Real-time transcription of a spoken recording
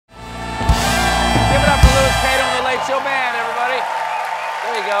Show band, everybody.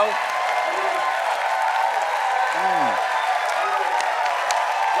 There you go.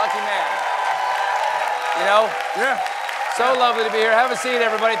 Lucky man. You know? Yeah. So lovely to be here. Have a seat,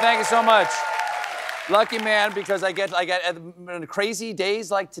 everybody. Thank you so much. Lucky man, because I get crazy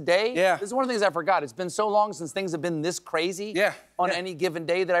days like today. Yeah. This is one of the things I forgot. It's been so long since things have been this crazy on Yeah. any given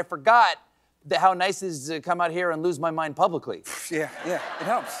day that I forgot how nice it is to come out here and lose my mind publicly. Yeah, it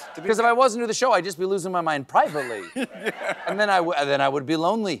helps. Because if I wasn't doing the show, I'd just be losing my mind privately. And then I would be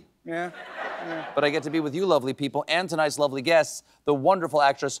lonely. Yeah. But I get to be with you lovely people and tonight's lovely guests. The wonderful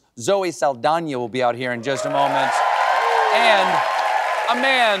actress Zoe Saldana will be out here in just a moment. And a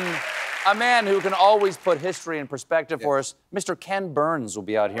man who can always put history in perspective for us, Mr. Ken Burns will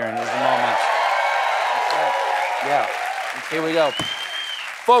be out here in just a moment. That's right. Yeah, here we go.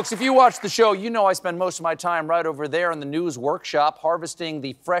 Folks, if you watch the show, you know I spend most of my time right over there in the news workshop harvesting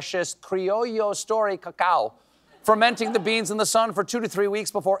the freshest Criollo Story cacao, fermenting the beans in the sun for 2 to 3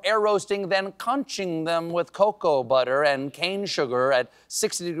 weeks before air roasting, then conching them with cocoa butter and cane sugar at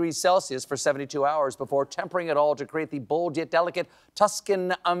 60 degrees Celsius for 72 hours before tempering it all to create the bold yet delicate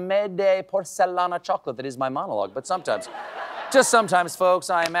Tuscan Amede Porcelana chocolate that is my monologue. But sometimes, just sometimes, folks,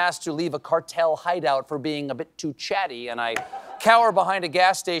 I am asked to leave a cartel hideout for being a bit too chatty, and I cower behind a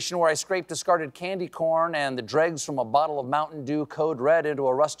gas station where I scrape discarded candy corn and the dregs from a bottle of Mountain Dew Code Red into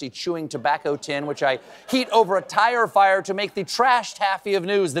a rusty chewing tobacco tin, which I heat over a tire fire to make the trash taffy of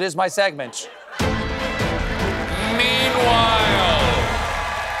news that is my segment. Meanwhile,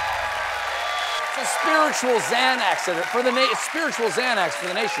 it's a spiritual Xanax for the spiritual Xanax for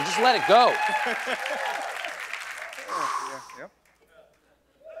the nation. Just let it go.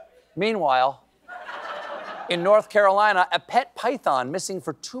 Meanwhile, in North Carolina, a pet python missing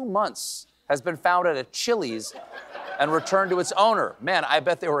for 2 months has been found at a Chili's and returned to its owner. Man, I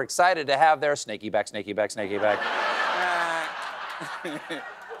bet they were excited to have their snaky back, snaky back, snaky back.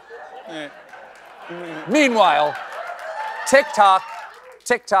 Meanwhile, TikTok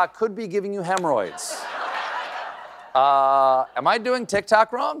could be giving you hemorrhoids. Am I doing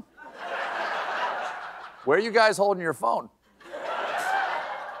TikTok wrong? Where are you guys holding your phone?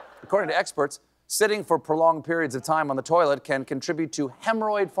 According to experts, sitting for prolonged periods of time on the toilet can contribute to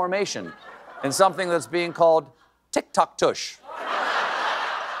hemorrhoid formation in something that's being called TikTok Tush.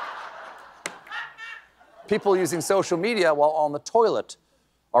 People using social media while on the toilet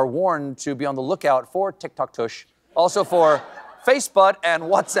are warned to be on the lookout for TikTok Tush, also for face butt and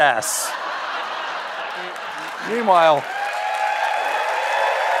what's ass.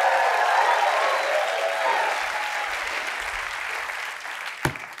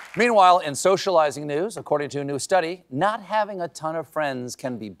 Meanwhile, in socializing news, according to a new study, not having a ton of friends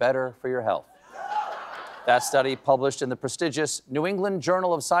can be better for your health. That study, published in the prestigious New England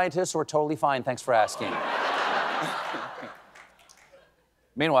Journal of Scientists, were totally fine, thanks for asking.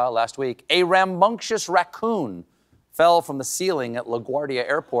 Meanwhile, last week, a rambunctious raccoon fell from the ceiling at LaGuardia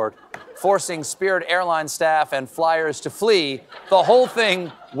Airport, forcing Spirit Airlines staff and flyers to flee. The whole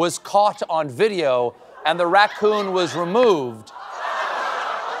thing was caught on video, and the raccoon was removed.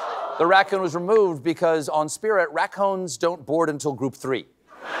 The raccoon was removed because on Spirit, raccoons don't board until group 3.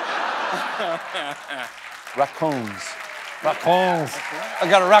 Raccoons. I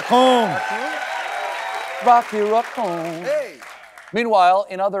got a raccoon. Rocky raccoon. Hey. Meanwhile,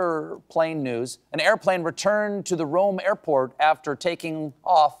 in other plane news, an airplane returned to the Rome airport after taking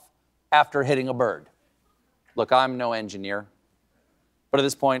off after hitting a bird. Look, I'm no engineer, but at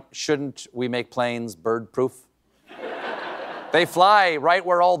this point, shouldn't we make planes bird-proof? They fly right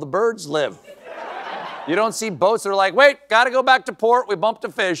where all the birds live. You don't see boats that are like, wait, gotta go back to port, we bumped a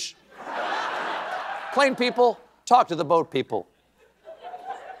fish. Plane people, talk to the boat people.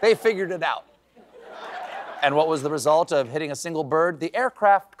 They figured it out. And what was the result of hitting a single bird? The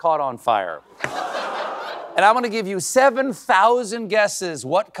aircraft caught on fire. And I'm gonna give you 7,000 guesses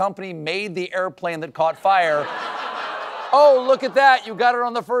what company made the airplane that caught fire. Oh, look at that, you got it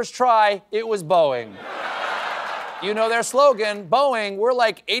on the first try. It was Boeing. You know their slogan, Boeing, we're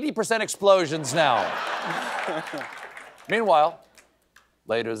like 80% explosions now. Meanwhile,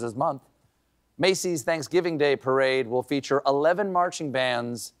 later this month, Macy's Thanksgiving Day Parade will feature 11 marching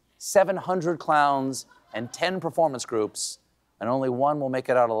bands, 700 clowns, and 10 performance groups, and only one will make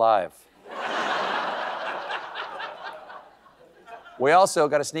it out alive. We also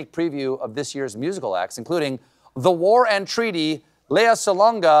got a sneak preview of this year's musical acts, including The War and Treaty, Lea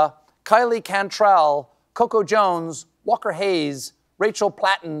Salonga, Kylie Cantrell, Coco Jones, Walker Hayes, Rachel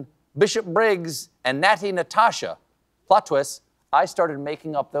Platten, Bishop Briggs, and Natty Natasha. Plot twist, I started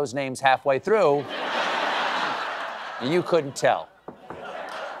making up those names halfway through, and you couldn't tell.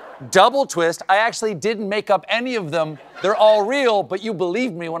 Double twist, I actually didn't make up any of them. They're all real, but you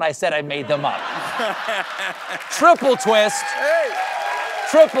believed me when I said I made them up. Triple twist. Hey.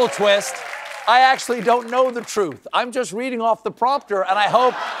 Triple twist. I actually don't know the truth. I'm just reading off the prompter, and I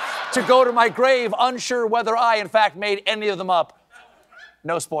hope to go to my grave unsure whether I, in fact, made any of them up.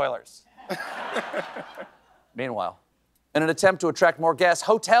 No spoilers. Meanwhile, in an attempt to attract more guests,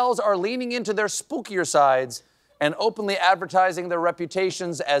 hotels are leaning into their spookier sides and openly advertising their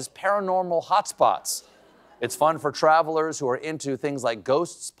reputations as paranormal hotspots. It's fun for travelers who are into things like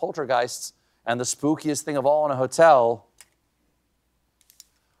ghosts, poltergeists, and the spookiest thing of all in a hotel,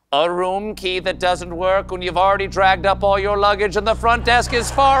 a room key that doesn't work when you've already dragged up all your luggage and the front desk is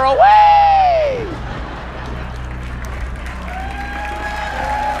far away!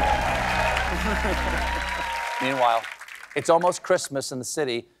 Meanwhile, it's almost Christmas in the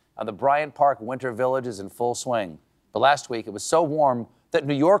city, and the Bryant Park Winter Village is in full swing. But last week, it was so warm that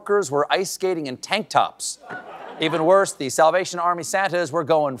New Yorkers were ice skating in tank tops. Even worse, the Salvation Army Santas were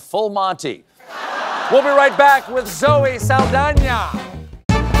going full Monty. We'll be right back with Zoe Saldana.